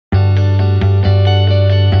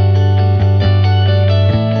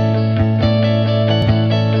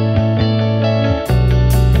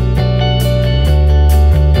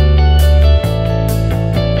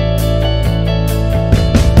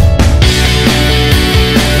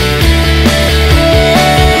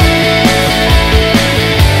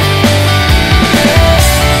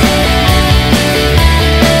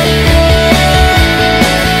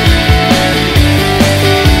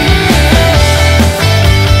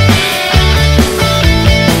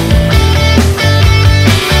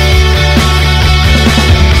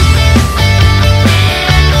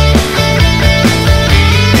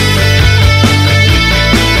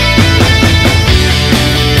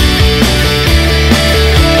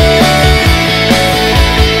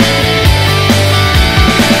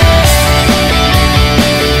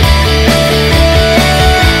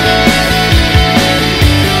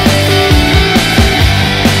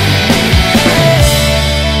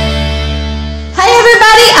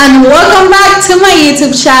and welcome back to my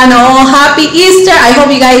YouTube channel. Happy Easter. I hope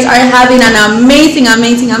you guys are having an amazing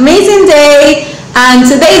day. And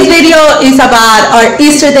today's video is about our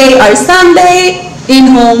Easter day, our Sunday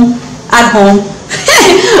at home.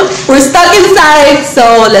 We're stuck inside,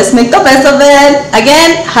 so let's make the best of it.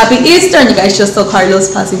 Again, happy Easter. And you guys just saw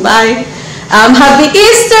Carlos passing by. Happy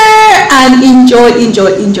Easter and enjoy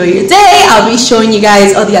your day. I'll be showing you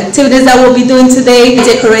guys all the activities that we'll be doing today. I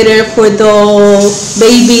decorated for the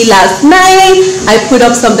baby last night. I put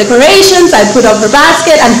up some decorations. I put up her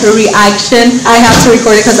basket and her reaction. I have to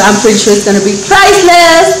record it because I'm pretty sure it's gonna be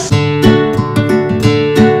priceless.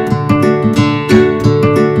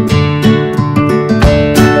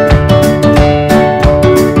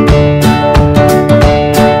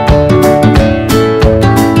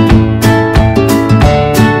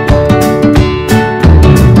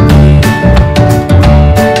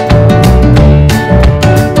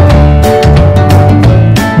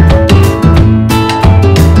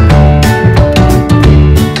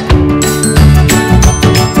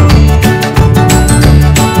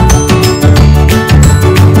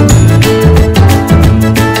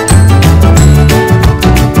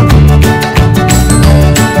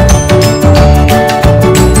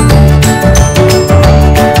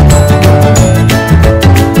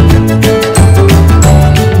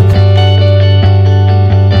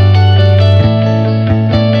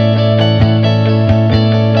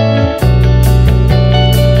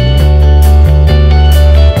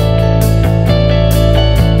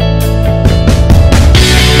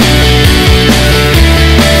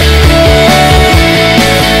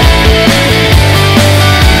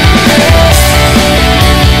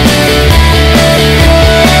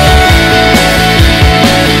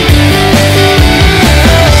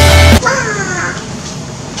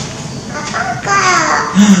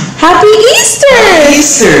 Happy Easter!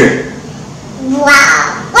 Happy Easter!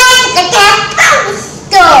 Wow! Where's the cat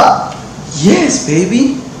store? Yes, baby.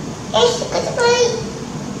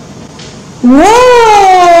 Whoa!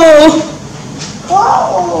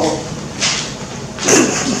 Oh!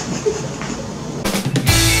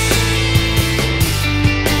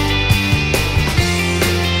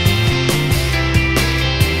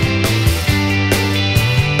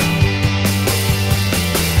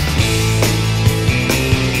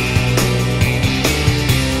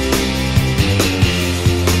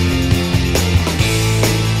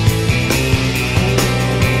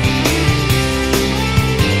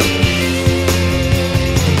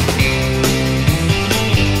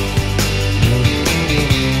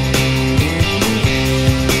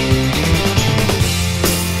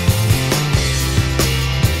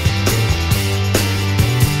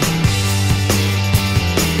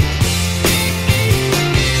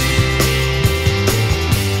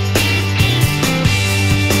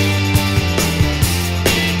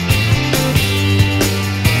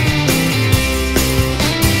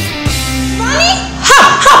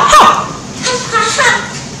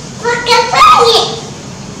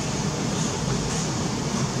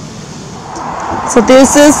 So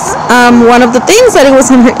this is one of the things that it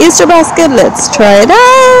was in her Easter basket. Let's try it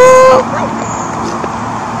out.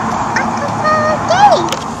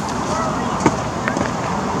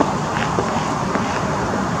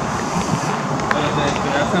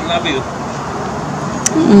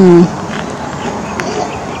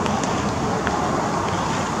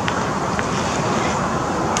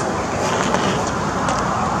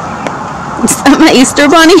 Is that my Easter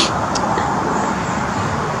bunny?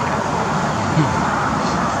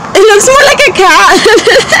 It looks more like a cat.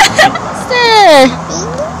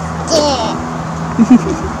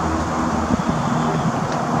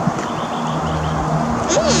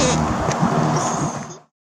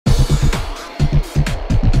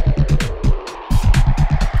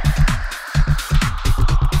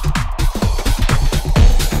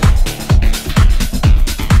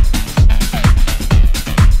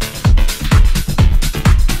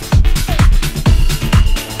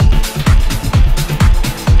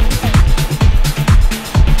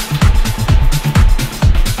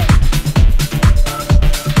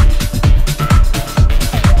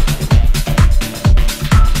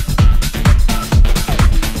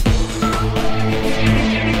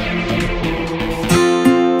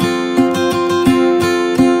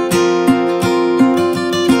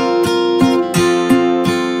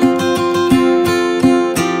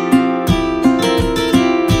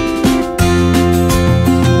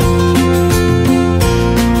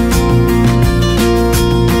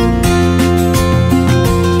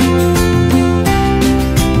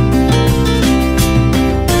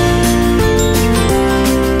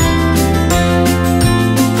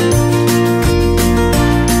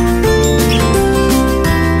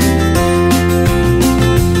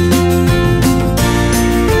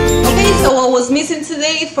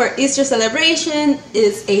 Easter celebration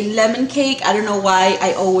is a lemon cake. I don't know why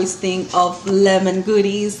I always think of lemon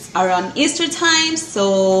goodies around Easter time.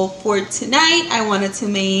 So for tonight, I wanted to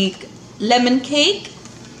make lemon cake.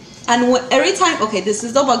 And every time, okay, this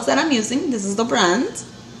is the box that I'm using. This is the brand.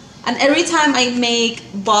 And every time I make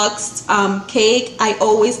boxed cake, I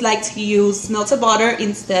always like to use melted butter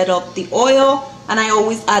instead of the oil. And I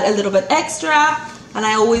always add a little bit extra. And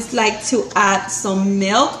I always like to add some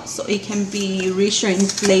milk so it can be richer in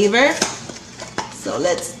flavor. So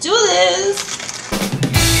let's do this.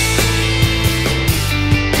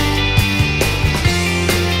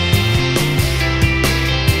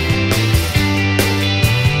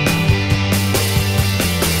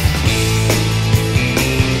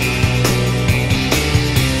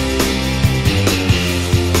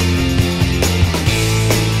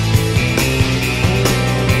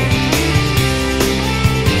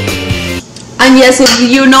 And yes, if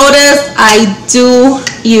you notice, I do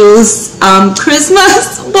use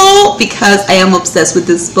Christmas bow because I am obsessed with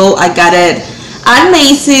this bow. I got it at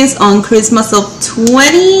Macy's on Christmas of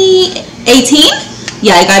 2018.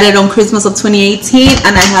 Yeah, I got it on Christmas of 2018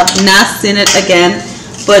 and I have not seen it again.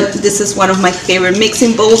 But this is one of my favorite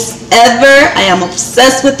mixing bowls ever. I am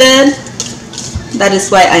obsessed with it. That is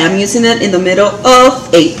why I am using it in the middle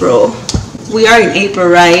of April. We are in April,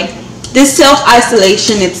 right? This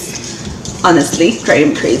self-isolation, it's honestly driving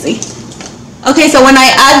me crazy. Okay, so when I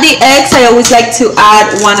add the eggs, I always like to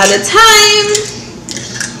add one at a time.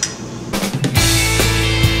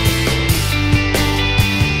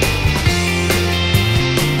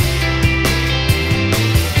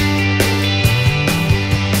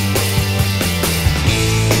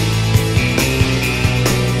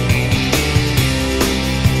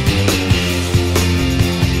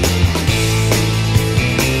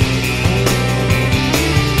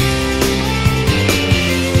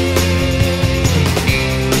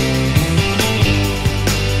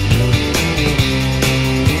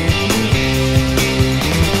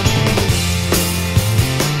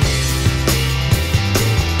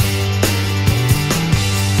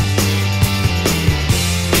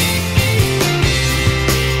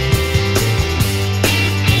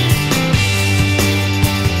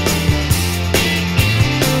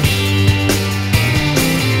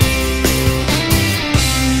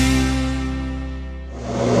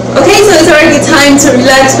 Time to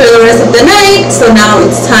relax for the rest of the night. So now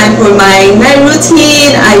it's time for my night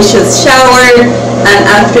routine. I just showered and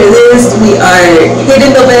after this we are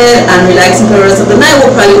hitting the bed and relaxing for the rest of the night.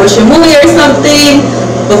 We'll probably watch a movie or something,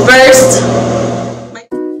 but first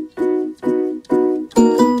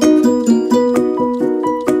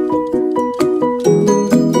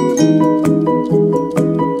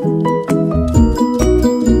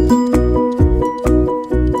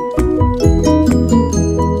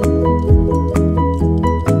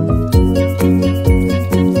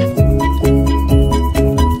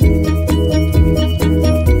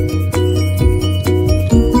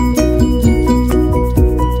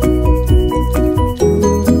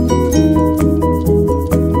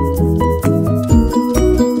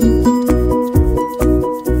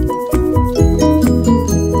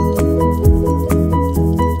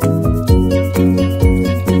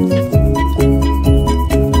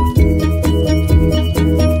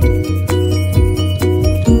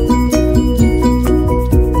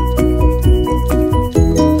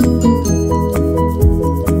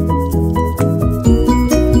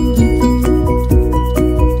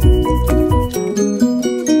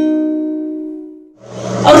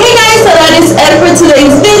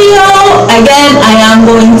today's video. Again, I am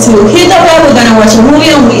going to hit the bed. We're gonna watch a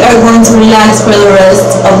movie and we are going to relax for the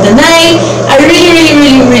rest of the night. I really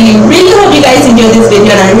hope you guys enjoyed this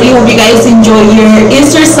video and I really hope you guys enjoy your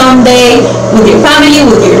Easter Sunday with your family,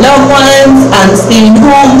 with your loved ones, and staying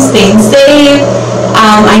home, staying safe.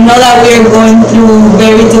 I know that we're going through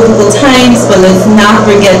very difficult times, but let's not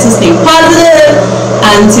forget to stay positive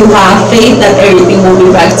and to have faith that everything will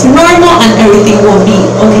be back to normal and everything will be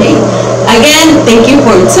okay. Again, thank you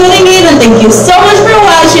for tuning in and thank you so much for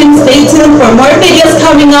watching. Stay tuned for more videos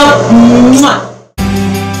coming up. Mwah.